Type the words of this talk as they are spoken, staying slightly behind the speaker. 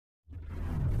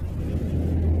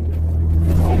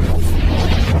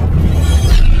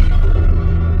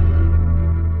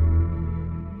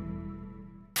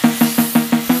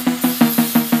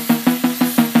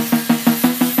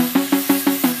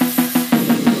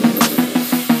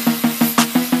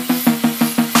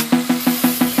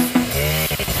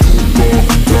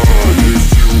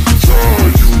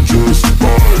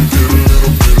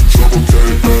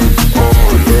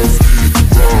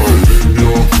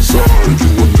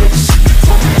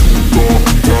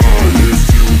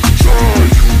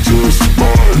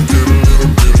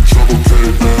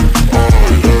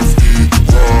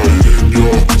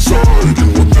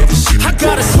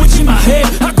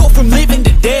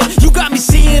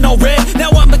all red. Now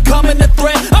I'm becoming a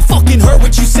threat. I fucking heard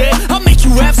what you said. I'll make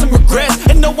you have some regrets,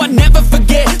 and no, I never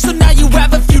forget. So now you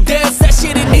have a few debts. That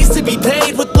shit, it needs to be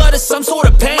paid with blood or some sort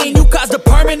of pain. You caused a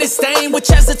permanent stain, which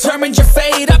has determined your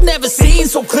fate. I've never seen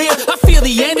so clear. I feel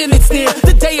the end and it's near.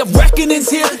 The day of reckoning's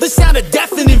here. The sound of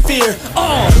deafening fear. You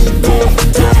gon'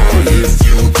 die if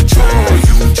you try.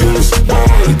 You just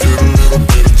might get a little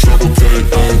bit of trouble.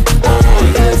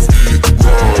 K-A-I-F-E,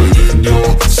 right in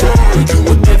your side. You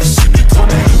would never see me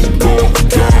coming. You gon'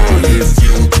 die if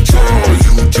you try.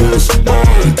 You just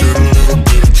might get a little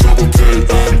bit of trouble.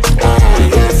 K-A-I-F-E,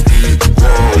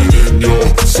 right in your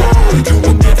side. You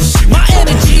would never see me coming. My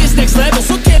energy is next level,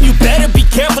 so damn, you better be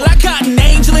careful. I got an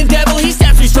angel and devil. He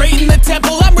snaps me straight in the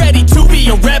temple. I'm ready to be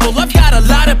a rebel. I've got a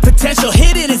lot of potential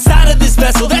hidden inside of this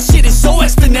vessel. That shit is so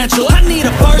exponential. I need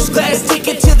a first class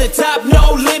ticket to the top,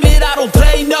 no limit. I don't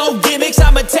play no gimmicks.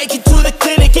 I'ma take you to the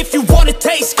clinic. If you want a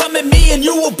taste, come at me and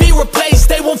you will be replaced.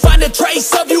 They won't find a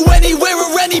trace of you anywhere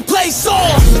or any place. You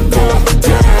gon'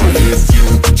 die if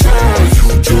you try.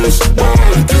 You just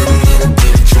might get a little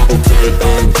bit of trouble.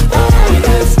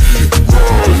 K-A-I-F-E,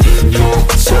 right in your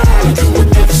side. You would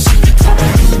never see me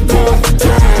coming. You gon'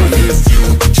 die if you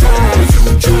try.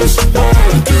 You just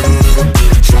might get a little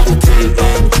bit of trouble.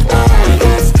 K-A-I-F-E,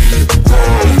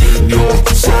 right in your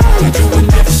side. You would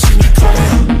never see me coming.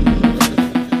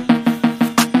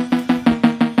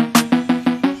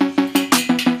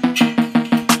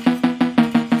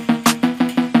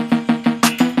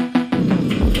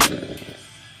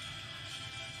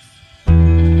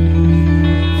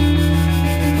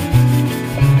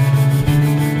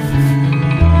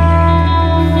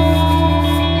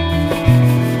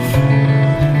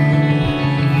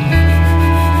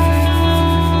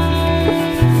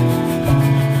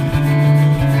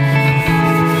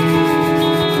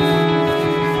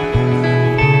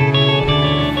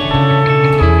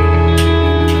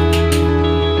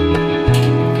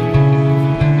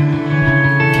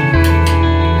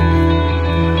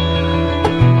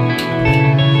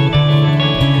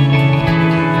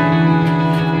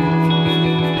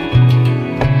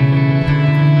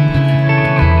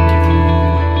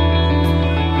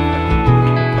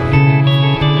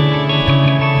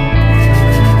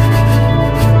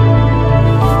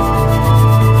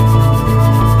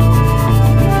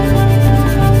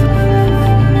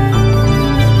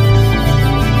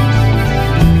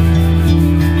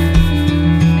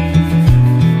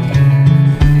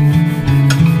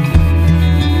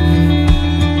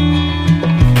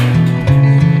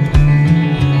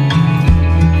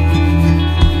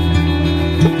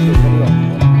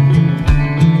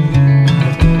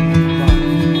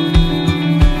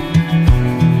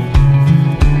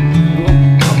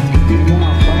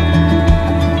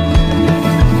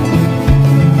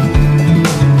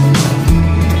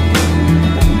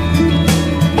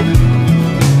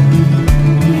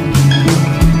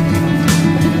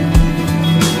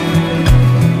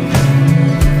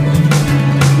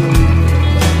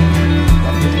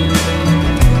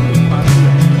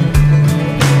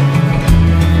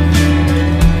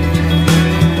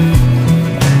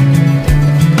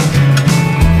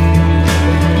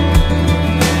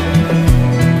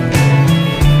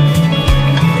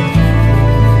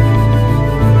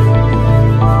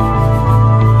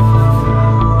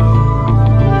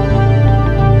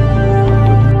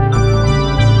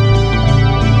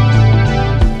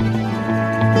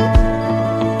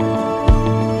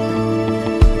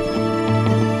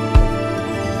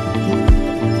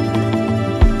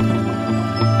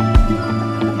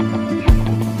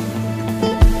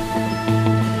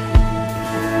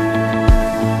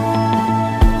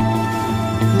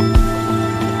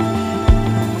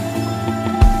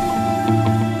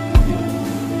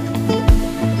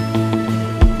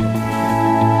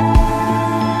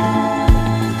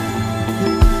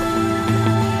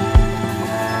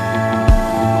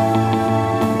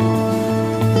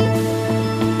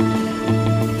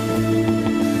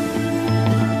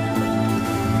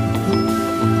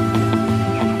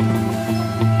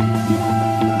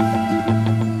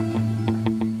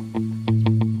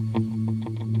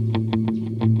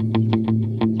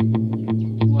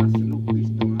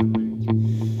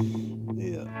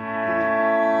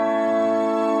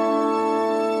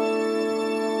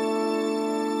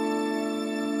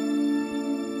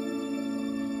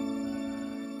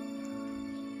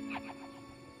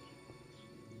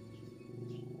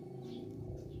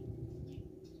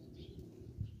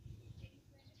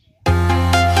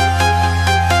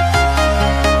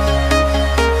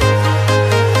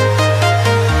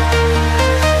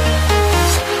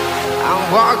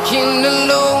 Walking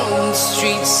alone, the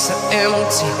streets are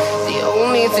empty. The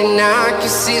only thing I can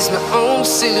see is my own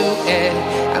silhouette.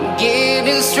 I'm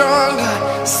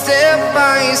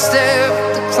I step,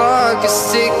 the clock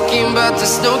is ticking, but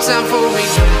there's no time for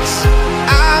regrets.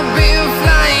 I've been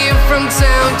flying from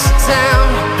town to town,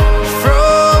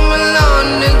 from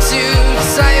London to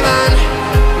Taiwan.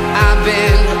 I've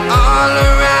been all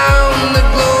around the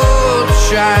globe,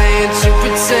 trying to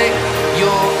protect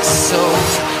your soul.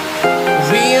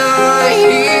 We are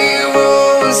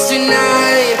heroes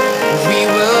tonight. We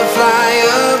will fly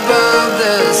above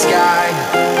the sky.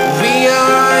 We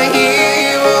are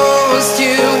heroes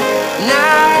tonight.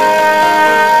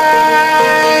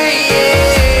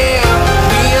 Yeah.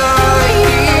 We are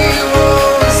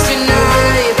heroes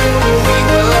tonight. We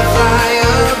will fly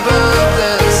above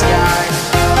the sky.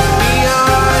 We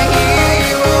are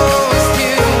heroes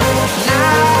tonight.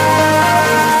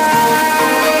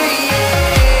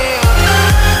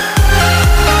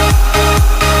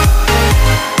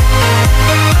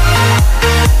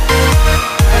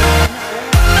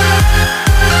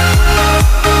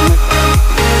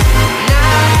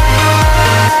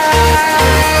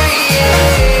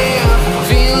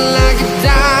 Feel like a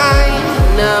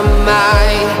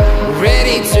dynamite,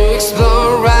 ready to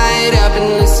explode right up in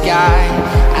the sky.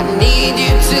 I need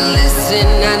you to listen,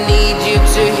 I need you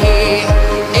to hear,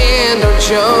 and don't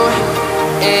show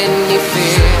any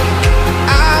fear.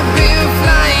 I've been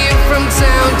flying from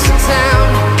town to town,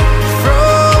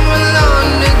 from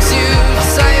London to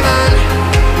Taiwan.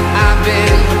 I've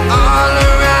been all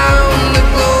around the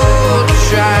globe,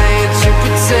 trying to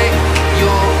protect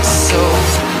your soul.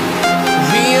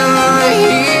 We are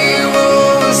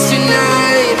heroes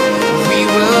tonight. We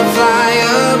will fly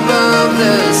above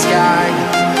the sky.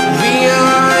 We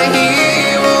are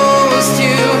heroes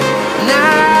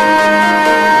tonight.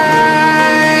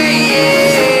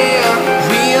 Yeah.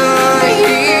 We are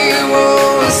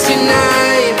heroes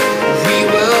tonight. We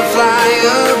will fly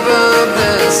above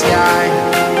the sky.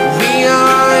 We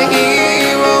are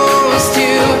heroes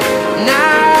tonight.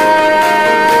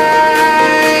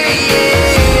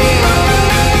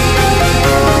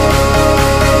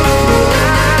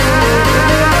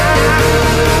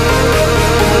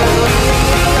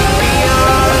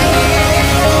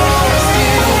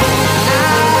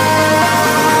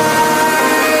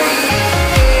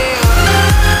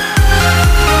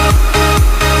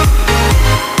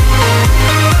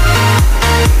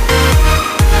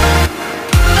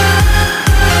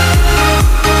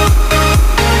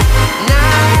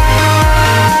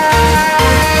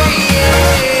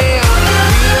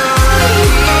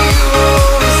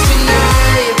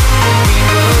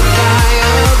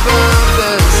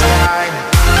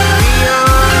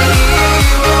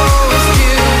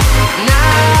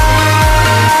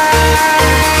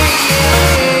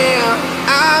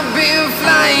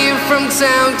 From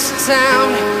town to town,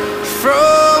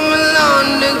 from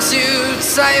London to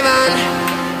Taiwan.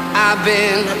 I've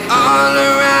been all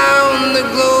around the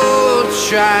globe,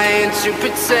 trying to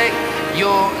protect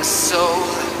your soul.